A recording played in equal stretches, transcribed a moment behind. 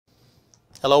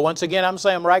Hello once again, I'm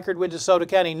Sam Reichert with DeSoto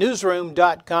County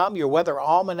Newsroom.com, your weather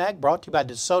almanac brought to you by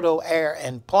DeSoto Air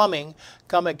and Plumbing.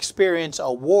 Come experience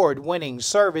award-winning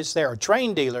service. They're a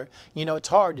train dealer. You know, it's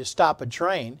hard to stop a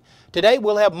train. Today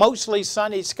we'll have mostly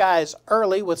sunny skies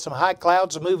early with some high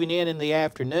clouds moving in the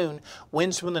afternoon.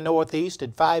 Winds from the northeast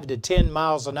at 5 to 10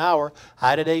 miles an hour.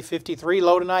 High today 53,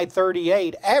 low tonight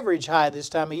 38. Average high this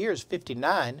time of year is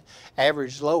 59.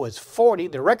 Average low is 40.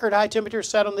 The record high temperature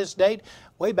set on this date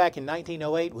way back in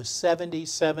 1908 was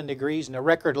 77 degrees, and the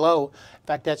record low, in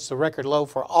fact that's the record low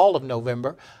for all of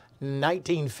November,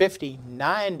 1950,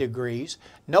 9 degrees.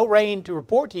 No rain to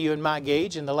report to you in my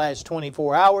gauge in the last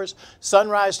 24 hours.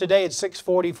 Sunrise today at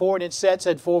 6:44 and it sets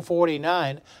at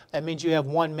 4:49. That means you have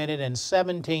 1 minute and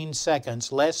 17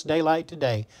 seconds less daylight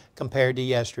today compared to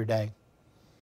yesterday.